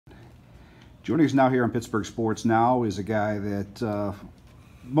Joining us now here on Pittsburgh Sports Now is a guy that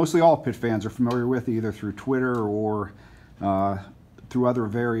mostly all Pitt fans are familiar with, either through Twitter or through other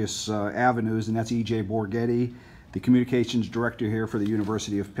various avenues, and that's E.J. Borghetti, the communications director here for the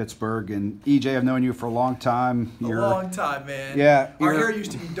University of Pittsburgh. And E.J., I've known you for a long time. A long time, man. Yeah. Our hair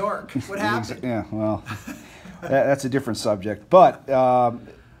used to be dark. What happened? Yeah, well, that's a different subject. But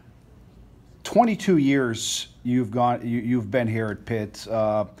 22 years you've been here at Pitt.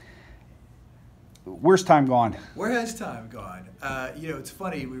 Where's time gone? Where has time gone? It's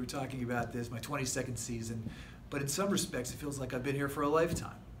funny, we were talking about this, my 22nd season, but in some respects it feels like I've been here for a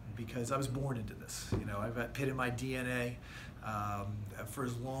lifetime because I was born into this. I've got Pitt in my DNA for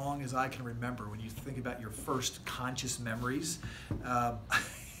as long as I can remember. When you think about your first conscious memories, I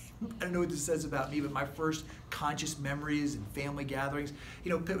don't know what this says about me, but my first conscious memories and family gatherings,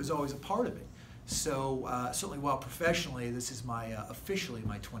 Pitt was always a part of it. So certainly while professionally, this is officially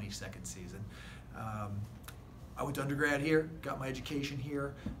my 22nd season. I went to undergrad here, got my education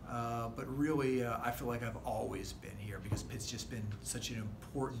here, but really I feel like I've always been here because Pitt's just been such an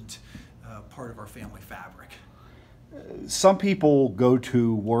important part of our family fabric. Some people go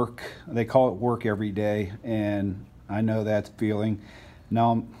to work, they call it work every day, and I know that feeling.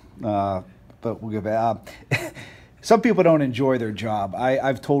 No, but we'll give it. Some people don't enjoy their job.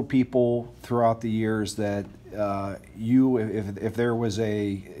 I've told people throughout the years that if there was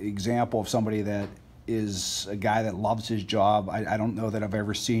a example of somebody that is a guy that loves his job, I don't know that I've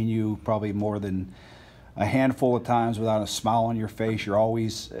ever seen you probably more than a handful of times without a smile on your face. You're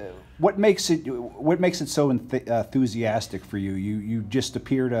always what makes it so enthusiastic for you? You just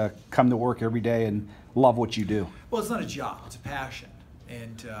appear to come to work every day and love what you do. Well, it's not a job, it's a passion.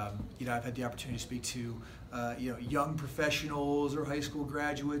 And I've had the opportunity to speak to young professionals or high school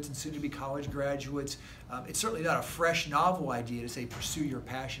graduates and soon-to-be college graduates. It's certainly not a fresh, novel idea to say pursue your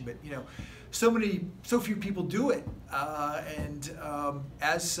passion, but so few people do it, and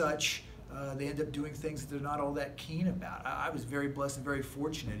as such, they end up doing things that they're not all that keen about. I was very blessed and very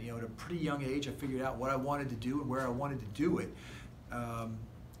fortunate. At a pretty young age, I figured out what I wanted to do and where I wanted to do it.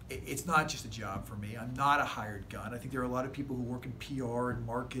 It's not just a job for me. I'm not a hired gun. I think there are a lot of people who work in PR and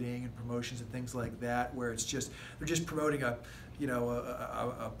marketing and promotions and things like that, where they're just promoting a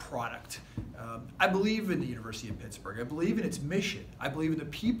product. I believe in the University of Pittsburgh. I believe in its mission. I believe in the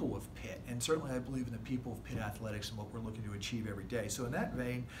people of Pitt, and certainly I believe in the people of Pitt athletics and what we're looking to achieve every day. So in that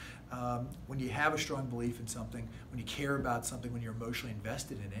vein, when you have a strong belief in something, when you care about something, when you're emotionally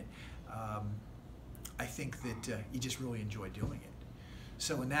invested in it, I think that you just really enjoy doing it.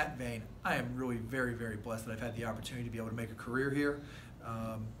 So in that vein, I am really very, very blessed that I've had the opportunity to be able to make a career here.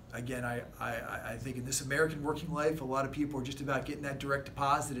 Again, I think in this American working life, a lot of people are just about getting that direct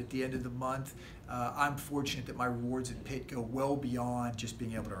deposit at the end of the month. I'm fortunate that my rewards at Pitt go well beyond just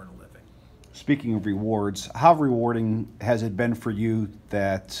being able to earn a living. Speaking of rewards, how rewarding has it been for you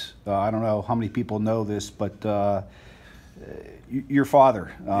that, I don't know how many people know this, but your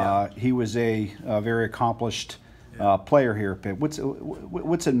father, he was a very accomplished player here at Pitt.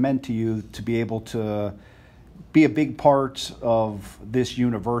 What's it meant to you to be able to be a big part of this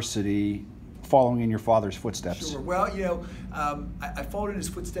university, following in your father's footsteps? Sure. Well, I followed in his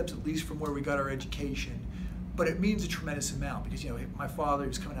footsteps, at least from where we got our education. But it means a tremendous amount because my father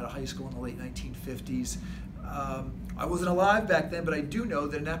was coming out of high school in the late 1950s. I wasn't alive back then, but I do know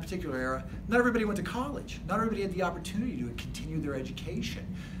that in that particular era, not everybody went to college. Not everybody had the opportunity to continue their education.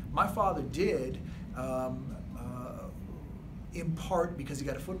 My father did. In part because he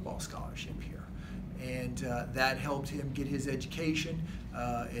got a football scholarship here, and that helped him get his education.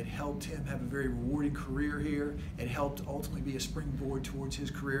 It helped him have a very rewarding career here. It helped ultimately be a springboard towards his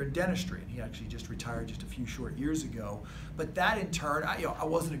career in dentistry, and he actually just retired just a few short years ago. But that in turn, I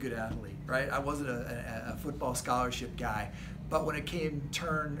wasn't a good athlete, right? I wasn't a football scholarship guy. But when it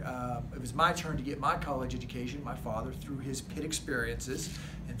it was my turn to get my college education, my father, through his Pitt experiences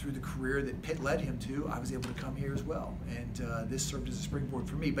and through the career that Pitt led him to, I was able to come here as well. And this served as a springboard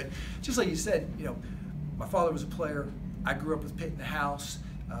for me. But just like you said, my father was a player. I grew up with Pitt in the house.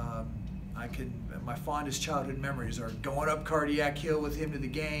 My fondest childhood memories are going up Cardiac Hill with him to the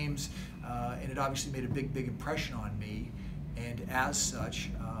games, and it obviously made a big, big impression on me. And as such,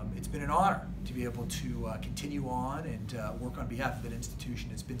 it's been an honor to be able to continue on and work on behalf of that institution.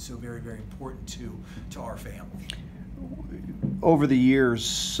 It's been so very, very important to our family. Over the years,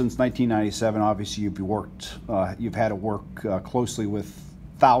 since 1997, obviously you've had to work closely with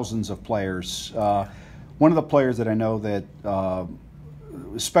thousands of players. One of the players that I know that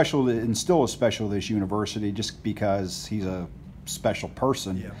special and still is special to this university, just because he's a special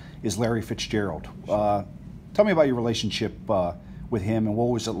person, is Larry Fitzgerald. Tell me about your relationship with him, and what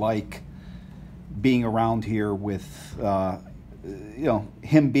was it like being around here with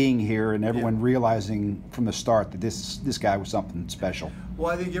him being here and everyone realizing from the start that this guy was something special?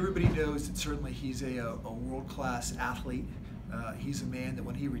 Well, I think everybody knows that certainly he's a world-class athlete. He's a man that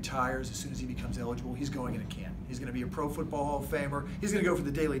when he retires, as soon as he becomes eligible, he's going in a can. He's going to be a Pro Football Hall of Famer. He's going to go for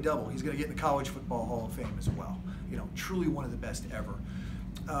the Daily Double. He's going to get in the College Football Hall of Fame as well. Truly one of the best ever.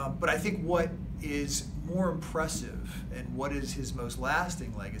 But I think what is more impressive and what is his most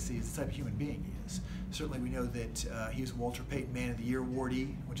lasting legacy is the type of human being he is. Certainly we know that he was a Walter Payton Man of the Year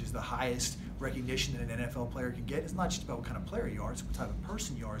awardee, which is the highest recognition that an NFL player can get. It's not just about what kind of player you are, it's what type of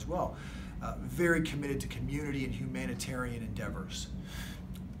person you are as well. Very committed to community and humanitarian endeavors.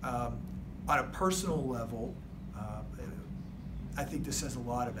 On a personal level, I think this says a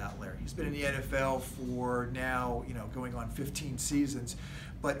lot about Larry. He's been in the NFL for now, going on 15 seasons.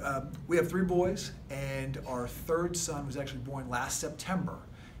 But we have 3 boys, and our 3rd son was actually born last September.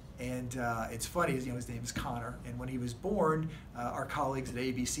 And it's funny, his name is Connor, and when he was born, our colleagues at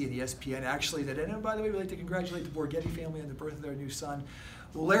ABC and ESPN actually said, and by the way, we'd like to congratulate the Borghetti family on the birth of their new son.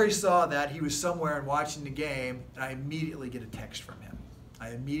 Well, Larry saw that, he was somewhere and watching the game, and I immediately get a text from him.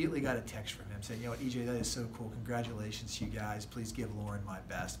 I immediately got a text from him saying, EJ, that is so cool, congratulations to you guys, please give Lauren my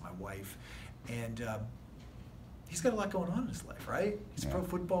best, my wife. And he's got a lot going on in his life, right? He's a pro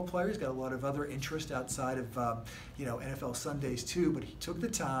football player. He's got a lot of other interest outside of NFL Sundays too. But he took the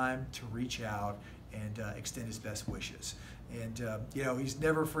time to reach out and extend his best wishes. And he's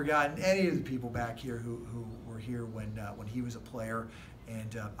never forgotten any of the people back here who were here when he was a player.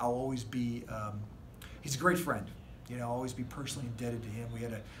 And I'll always be. He's a great friend. I'll always be personally indebted to him.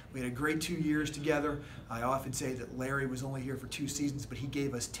 We had a great 2 years together. I often say that Larry was only here for 2 seasons, but he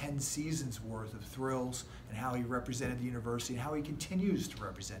gave us 10 seasons worth of thrills and how he represented the university and how he continues to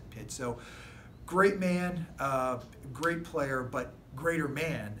represent Pitt. So, great man, great player, but greater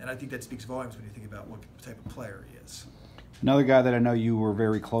man, and I think that speaks volumes when you think about what type of player he is. Another guy that I know you were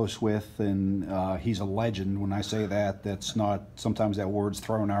very close with, and he's a legend. When I say that, that's not, sometimes that word's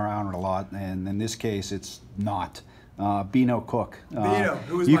thrown around a lot, and in this case, it's not. Bino Cook. Bino,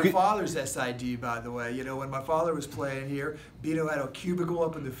 who was my father's SID, by the way. When my father was playing here, Bino had a cubicle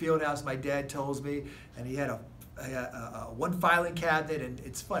up in the field house, my dad tells me, and he had a one filing cabinet, and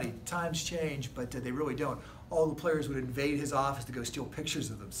it's funny, times change, but they really don't. All the players would invade his office to go steal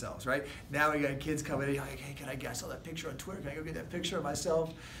pictures of themselves, right? Now we got kids coming in, like, hey, I saw that picture on Twitter, can I go get that picture of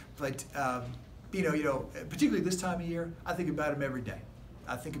myself? But Bino, particularly this time of year, I think about him every day.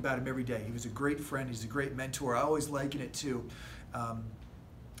 I think about him every day. He was a great friend. He's a great mentor. I always liken it to,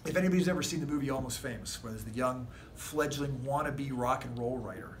 if anybody's ever seen the movie Almost Famous, where there's the young fledgling wannabe rock and roll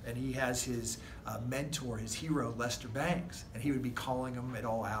writer, and he has his mentor, his hero, Lester Bangs, and he would be calling him at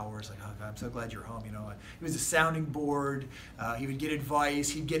all hours, like, oh, God, I'm so glad you're home. He was a sounding board. He would get advice.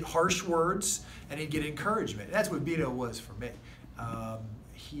 He'd get harsh words, and he'd get encouragement. And that's what Bino was for me.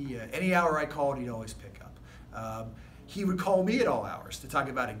 Any hour I called, he'd always pick up. He would call me at all hours to talk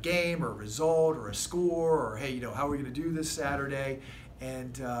about a game or a result or a score or, hey, how are we going to do this Saturday?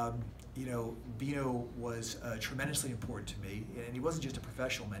 And, Bino was tremendously important to me. And he wasn't just a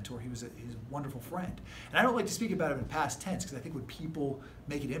professional mentor, he was a wonderful friend. And I don't like to speak about him in past tense because I think when people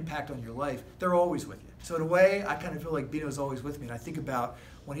make an impact on your life, they're always with you. So in a way, I kind of feel like Bino's always with me. And I think about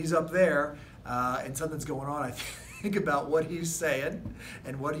when he's up there and something's going on, I think about what he's saying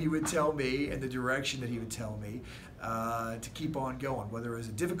and what he would tell me and the direction that he would tell me. To keep on going. Whether it's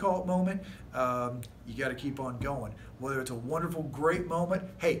a difficult moment, you got to keep on going. Whether it's a wonderful, great moment,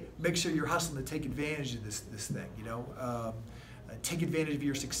 hey, make sure you're hustling to take advantage of this thing. Take advantage of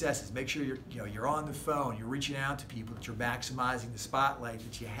your successes. Make sure you're on the phone. You're reaching out to people. That you're maximizing the spotlight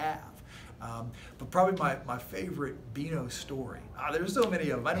that you have. But probably my favorite Bino story. There's so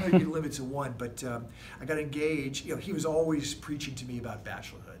many of them. I don't know if you limit to one, but I got engaged. He was always preaching to me about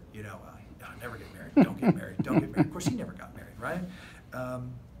bachelorhood. Never get married, don't get married, don't get married. Of course, he never got married, right?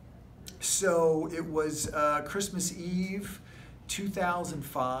 So it was Christmas Eve,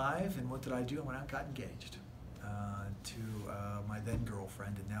 2005, and what did I do? I went out and got engaged to my then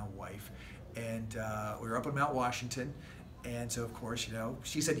girlfriend and now wife. And we were up in Mount Washington, and so of course,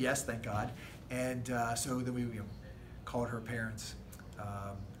 she said yes, thank God. And so then we called her parents,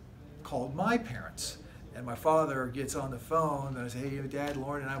 called my parents. And my father gets on the phone and I say, hey, Dad,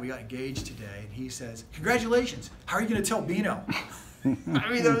 Lauren and I, we got engaged today. And he says, congratulations. How are you going to tell Bino? I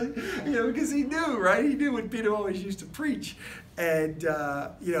mean, because he knew, right? He knew what Bino always used to preach. And,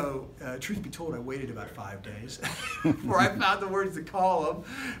 truth be told, I waited about 5 days before I found the words to call him,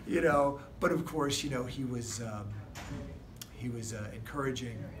 But of course, he was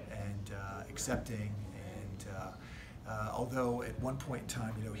encouraging and accepting and Although at one point in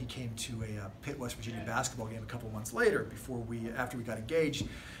time, he came to a Pitt, West Virginia basketball game a couple of months later after we got engaged.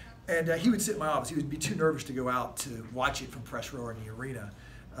 And he would sit in my office. He would be too nervous to go out to watch it from press row or in the arena.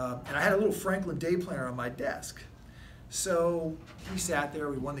 And I had a little Franklin day planner on my desk. So he sat there,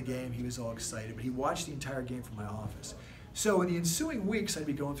 we won the game, he was all excited, but he watched the entire game from my office. So in the ensuing weeks, I'd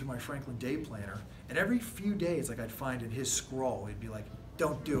be going through my Franklin day planner, and every few days, like I'd find in his scroll, he'd be like,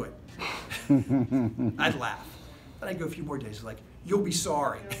 "Don't do it." I'd laugh. Then I'd go a few more days, like, "You'll be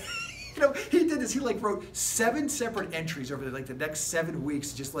sorry." He did this. He wrote 7 separate entries over the next 7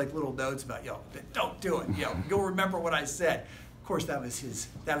 weeks, just like little notes about, don't do it. You'll remember what I said. Of course, that was his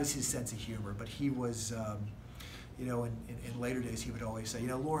sense of humor. But he was, in later days, he would always say,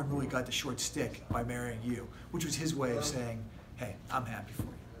 Lauren really got the short stick by marrying you, which was his way of saying, hey, I'm happy for you.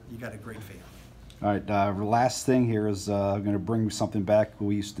 You got a great family. All right. Last thing here is I'm going to bring something back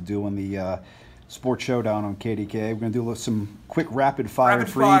we used to do on the Sports Showdown on KDK. We're going to do some quick rapid fire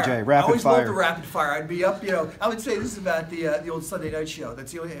for EJ. I always love the rapid fire. I'd be up, I would say this is about the old Sunday night show.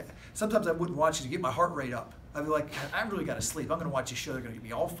 That's the only. Sometimes I wouldn't watch it to get my heart rate up. I'd be like, I really got to sleep. I'm going to watch a show. They're going to get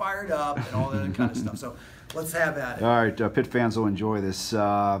me all fired up and all that kind of stuff. So let's have at it. All right, Pitt fans will enjoy this.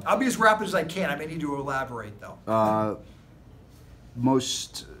 I'll be as rapid as I can. I may need to elaborate though.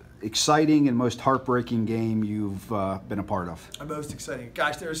 Most exciting and most heartbreaking game you've been a part of? The most exciting.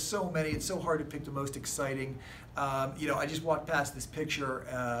 Gosh, there are so many. It's so hard to pick the most exciting. I just walked past this picture,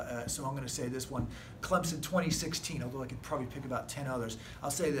 so I'm going to say this one. Clemson 2016, although I could probably pick about 10 others. I'll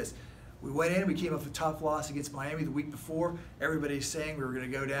say this. We went in, we came off a tough loss against Miami the week before. Everybody's saying we were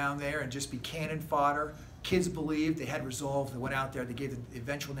going to go down there and just be cannon fodder. Kids believed, they had resolve, they went out there, they gave the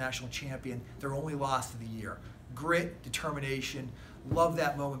eventual national champion their only loss of the year. Grit, determination, love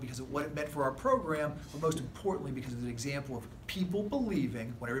that moment because of what it meant for our program, but most importantly because of an example of people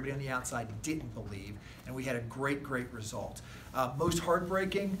believing when everybody on the outside didn't believe, and we had a great, great result. Most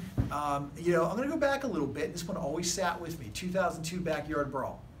heartbreaking, I'm going to go back a little bit. This one always sat with me, 2002 backyard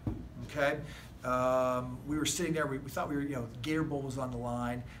brawl. Okay, we were sitting there. We thought Gator Bowl was on the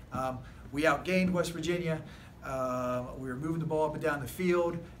line. We outgained West Virginia. We were moving the ball up and down the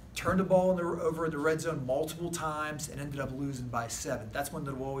field. Turned the ball over in the red zone multiple times and ended up losing by 7. That's one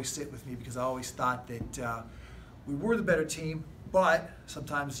that will always sit with me because I always thought that we were the better team, but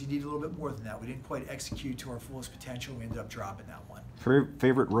sometimes you need a little bit more than that. We didn't quite execute to our fullest potential. We ended up dropping that one.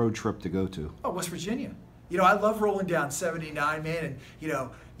 Favorite road trip to go to? Oh, West Virginia. I love rolling down 79, man, and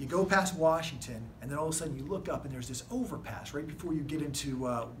you go past Washington, and then all of a sudden you look up and there's this overpass right before you get into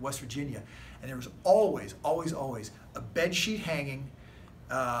West Virginia, and there was always, always, always a bed sheet hanging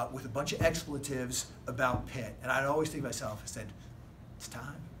with a bunch of expletives about Pitt, and I'd always think to myself, I said, it's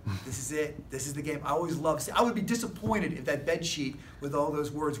time. This is it. This is the game. I always loved. I would be disappointed if that bed sheet with all those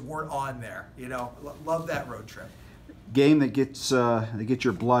words weren't on there. Love that road trip. Game that gets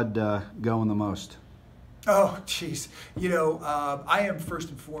your blood going the most. Oh, jeez. I am first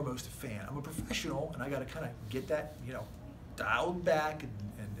and foremost a fan. I'm a professional, and I got to kind of get that, dialed back and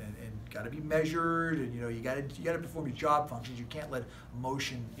got to be measured, and you got to perform your job functions. You can't let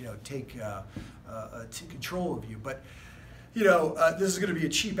emotion, take control of you. But this is going to be a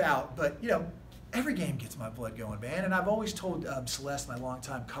cheap out, but every game gets my blood going, man. And I've always told Celeste, my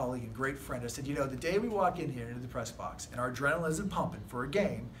longtime colleague and great friend, I said, the day we walk in here into the press box and our adrenaline isn't pumping for a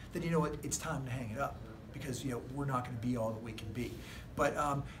game, then it's time to hang it up. Because we're not going to be all that we can be, but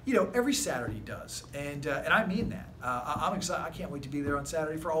every Saturday does, and I mean that. I'm excited. I can't wait to be there on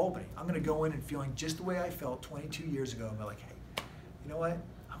Saturday for Albany. I'm going to go in and feeling just the way I felt 22 years ago. I'm like, hey, you know what?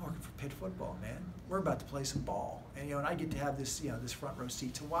 I'm working for Pitt football, man. We're about to play some ball, and and I get to have this this front row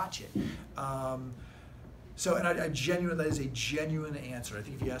seat to watch it. So, and I genuinely, that is a genuine answer. I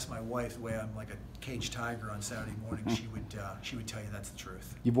think if you ask my wife the way I'm like a caged tiger on Saturday morning, she would tell you that's the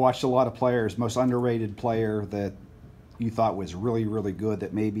truth. You've watched a lot of players. Most underrated player that you thought was really, really good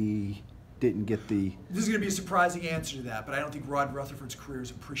that maybe didn't get the... This is going to be a surprising answer to that, but I don't think Rod Rutherford's career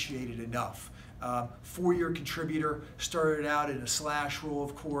is appreciated enough. 4-year contributor, started out in a slash role,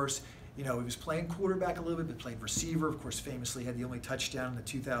 of course. He was playing quarterback a little bit, but played receiver. Of course, famously had the only touchdown in the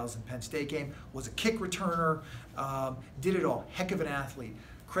 2000 Penn State game. Was a kick returner. Did it all. Heck of an athlete.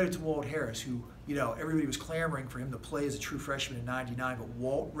 Credit to Walt Harris, who, everybody was clamoring for him to play as a true freshman in '99, but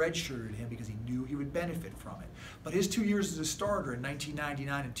Walt redshirted him because he knew he would benefit from it. But his 2 years as a starter in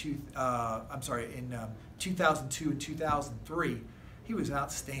 1999 and 2002 and 2003, he was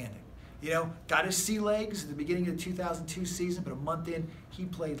outstanding. Got his sea legs at the beginning of the 2002 season, but a month in, he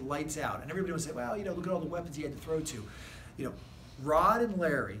played lights out. And everybody would say, well, look at all the weapons he had to throw to. Rod and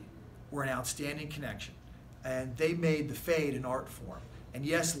Larry were an outstanding connection, and they made the fade an art form. And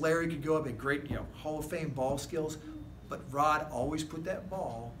yes, Larry could go up at great, Hall of Fame ball skills. but Rod always put that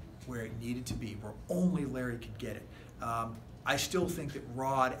ball where it needed to be, where only Larry could get it. I still think that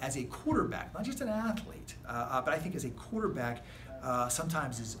Rod, as a quarterback, not just an athlete, but I think as a quarterback,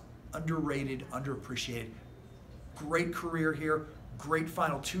 sometimes is underrated, underappreciated. Great career here, great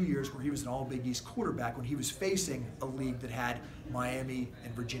final 2 years where he was an all-Big East quarterback when he was facing a league that had Miami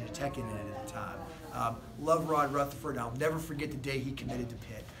and Virginia Tech in it at the time. Love Rod Rutherford, and I'll never forget the day he committed to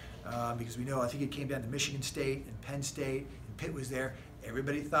Pitt. Because we know, I think it came down to Michigan State and Penn State, and Pitt was there.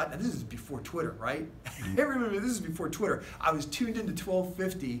 Everybody thought, and this is before Twitter, right? Everybody, this is before Twitter. I was tuned into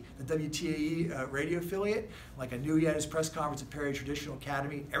 1250, the WTAE radio affiliate. Like I knew he had his press conference at Perry Traditional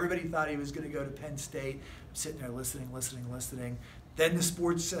Academy. Everybody thought he was going to go to Penn State. I'm sitting there listening. Then the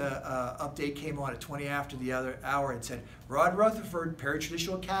sports update came on at 20 after the other hour and said, Rod Rutherford, Perry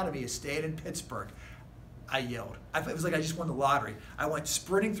Traditional Academy, is staying in Pittsburgh. I yelled. It was like I just won the lottery. I went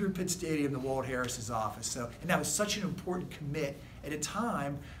sprinting through Pitt Stadium to Walt Harris's office. And that was such an important commit at a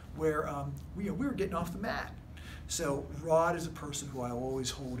time where we were getting off the mat. So Rod is a person who I always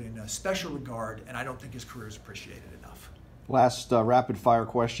hold in special regard, and I don't think his career is appreciated enough. Last rapid fire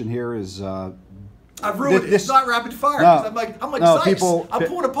question here is. I've ruined it. It's not rapid fire because I'm like Zeiss. I'm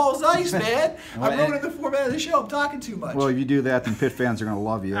pulling a Paul Zeiss, man. I'm ruining the format of the show. I'm talking too much. Well, if you do that, then Pitt fans are going to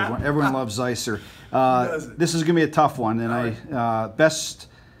love you. Everyone loves Zeisser. This is going to be a tough one, and best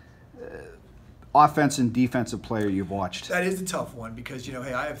offense and defensive player you've watched. That is a tough one because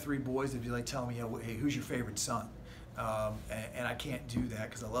hey, I have 3 boys. If you like telling me, hey, who's your favorite son? And I can't do that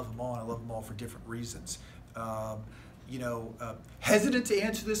because I love them all, and I love them all for different reasons. Hesitant to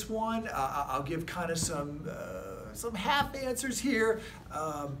answer this one. I'll give kind of some half answers here.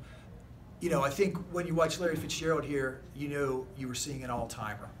 I think when you watch Larry Fitzgerald here, you were seeing an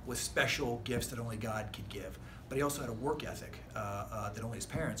all-timer with special gifts that only God could give. But he also had a work ethic that only his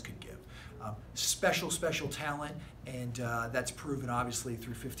parents could give. Special talent, and that's proven obviously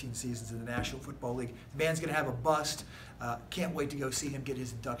through 15 seasons in the National Football League. The man's going to have a bust. Can't wait to go see him get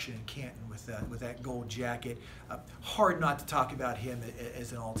his induction in Canton with that gold jacket. Hard not to talk about him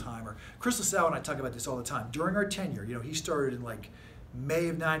as an all-timer. Chris LaSalle and I talk about this all the time. During our tenure, he started in like May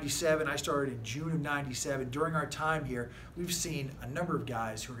of '97. I started in June of '97. During our time here, we've seen a number of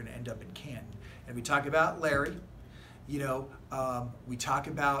guys who are going to end up in Canton. And we talk about Larry. We talk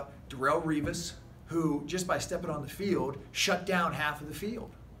about Darrelle Revis, who just by stepping on the field shut down half of the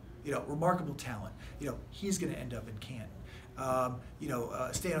field. Remarkable talent. He's going to end up in Canton.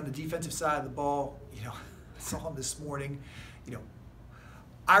 Staying on the defensive side of the ball. I saw him this morning.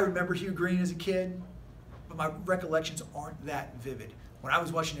 I remember Hugh Green as a kid, but my recollections aren't that vivid. When I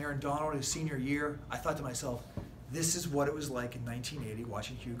was watching Aaron Donald his senior year, I thought to myself, this is what it was like in 1980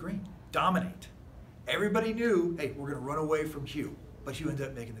 watching Hugh Green dominate. Everybody knew, hey, we're going to run away from Hugh, but Hugh ended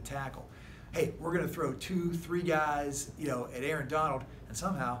up making the tackle. Hey, we're going to throw 2, 3 guys, at Aaron Donald, and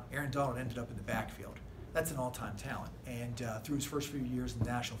somehow Aaron Donald ended up in the backfield. That's an all-time talent. And through his first few years in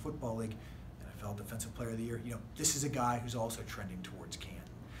the National Football League, NFL Defensive Player of the Year, this is a guy who's also trending towards Canton.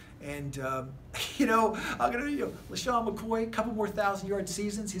 And, I'm going to, LaShawn McCoy, a couple more 1,000-yard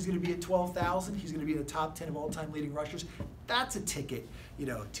seasons. He's going to be at 12,000. He's going to be in the top 10 of all-time leading rushers. That's a ticket,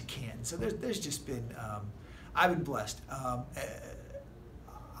 to Canton. So there's just been, I've been blessed.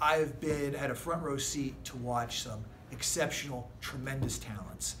 I've had a front row seat to watch some exceptional, tremendous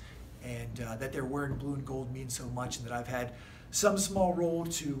talents. And that they're wearing blue and gold means so much, and that I've had some small role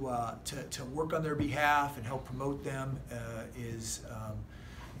to work on their behalf and help promote them is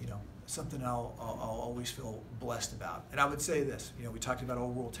something I'll always feel blessed about. And I would say this, we talked about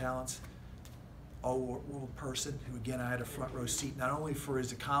all-world talents, all-world person who, again, I had a front row seat not only for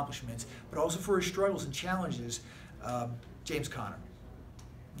his accomplishments, but also for his struggles and challenges, James Conner.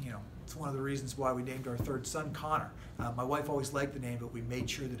 It's one of the reasons why we named our 3rd son Connor. My wife always liked the name, but we made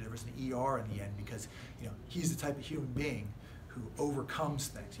sure that there was an ER in the end because, he's the type of human being who overcomes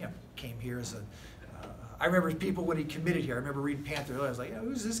things. Came here as a I remember people when he committed here. I remember reading Panther. I was like,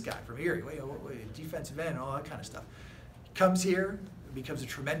 who's this guy from Erie? Defensive end, all that kind of stuff. Comes here, becomes a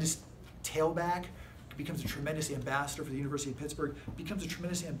tremendous tailback, becomes a tremendous ambassador for the University of Pittsburgh, becomes a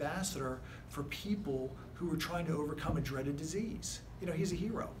tremendous ambassador for people who are trying to overcome a dreaded disease. He's a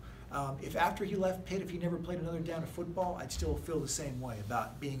hero. If after he left Pitt, if he never played another down of football, I'd still feel the same way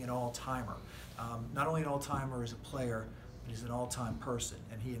about being an all-timer. Not only an all-timer as a player, but he's an all-time person,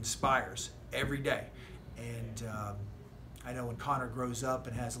 and he inspires every day. And I know when Connor grows up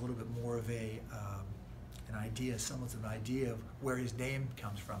and has a little bit more of an idea, semblance of an idea of where his name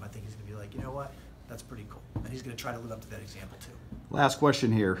comes from, I think he's going to be like, you know what, that's pretty cool. And he's going to try to live up to that example too. Last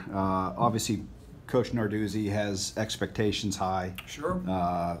question here. Obviously, Coach Narduzzi has expectations high. Sure.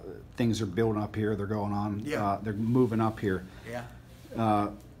 Things are building up here. They're going on. Yeah. They're moving up here. Yeah.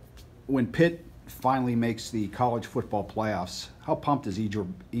 When Pitt finally makes the college football playoffs, how pumped is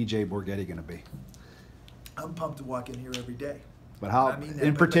E.J. Borghetti going to be? I'm pumped to walk in here every day. But how, I mean that,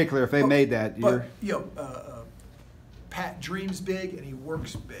 in particular, if they made that, but, you know, Pat dreams big and he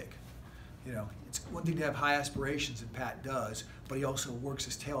works big. You know, it's one thing to have high aspirations, and Pat does, but he also works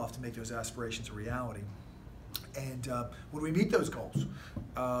his tail off to make those aspirations a reality. And when we meet those goals,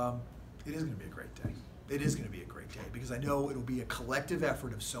 it is going to be a great day. It is going to be a great day because I know it'll be a collective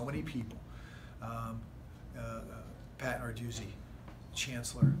effort of so many people. Pat Narduzzi,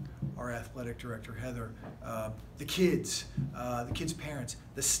 Chancellor, our athletic director Heather, the kids' parents,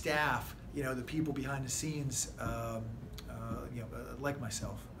 the staff, you know, the people behind the scenes, you know, like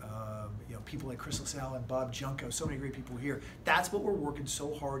myself, you know, people like Chris LaSalle and Bob Junko, so many great people here. That's what we're working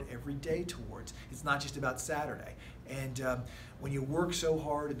so hard every day towards. It's not just about Saturday. And when you work so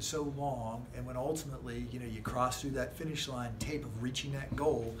hard and so long, and when ultimately, you know, you cross through that finish line tape of reaching that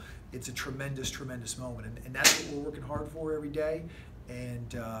goal, it's a tremendous, tremendous moment. And that's what we're working hard for every day.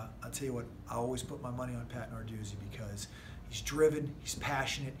 And I'll tell you what, I always put my money on Pat Narduzzi because he's driven, he's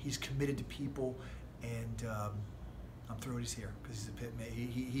passionate, he's committed to people, and I'm thrilled he's here because he's a Pitt man.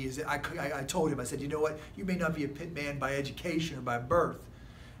 He is. I told him, I said, you know what, you may not be a Pitt man by education or by birth,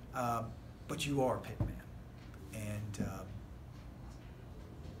 but you are a Pitt man. And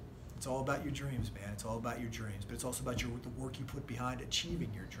it's all about your dreams, man. It's all about your dreams, but it's also about the work you put behind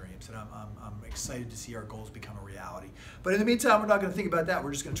achieving your dreams. And I'm excited to see our goals become a reality. But in the meantime, we're not going to think about that.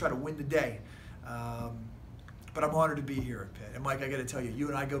 We're just going to try to win the day. But I'm honored to be here at Pitt. And Mike, I got to tell you, you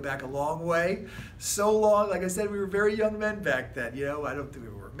and I go back a long way. So long. Like I said, we were very young men back then. You know, I don't think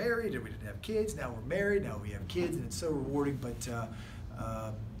we were married and we didn't have kids. Now we're married. Now we have kids, and it's so rewarding. But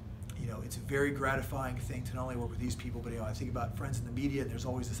you know, it's a very gratifying thing to not only work with these people, but you know, I think about friends in the media, and there's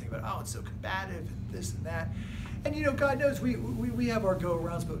always this thing about, oh, it's so combative and this and that. And you know, God knows we have our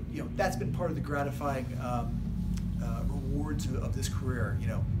go-arounds, but you know, that's been part of the gratifying rewards of this career. You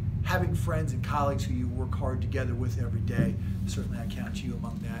know, having friends and colleagues who you work hard together with every day. Certainly, I count you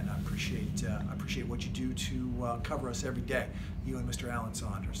among that, and I appreciate what you do to cover us every day. You and Mr. Alan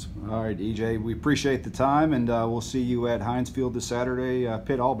Saunders. All right, EJ, we appreciate the time, and we'll see you at Heinz Field this Saturday,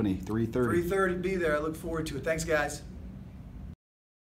 Pitt Albany, 3:30. 3:30, be there. I look forward to it. Thanks, guys.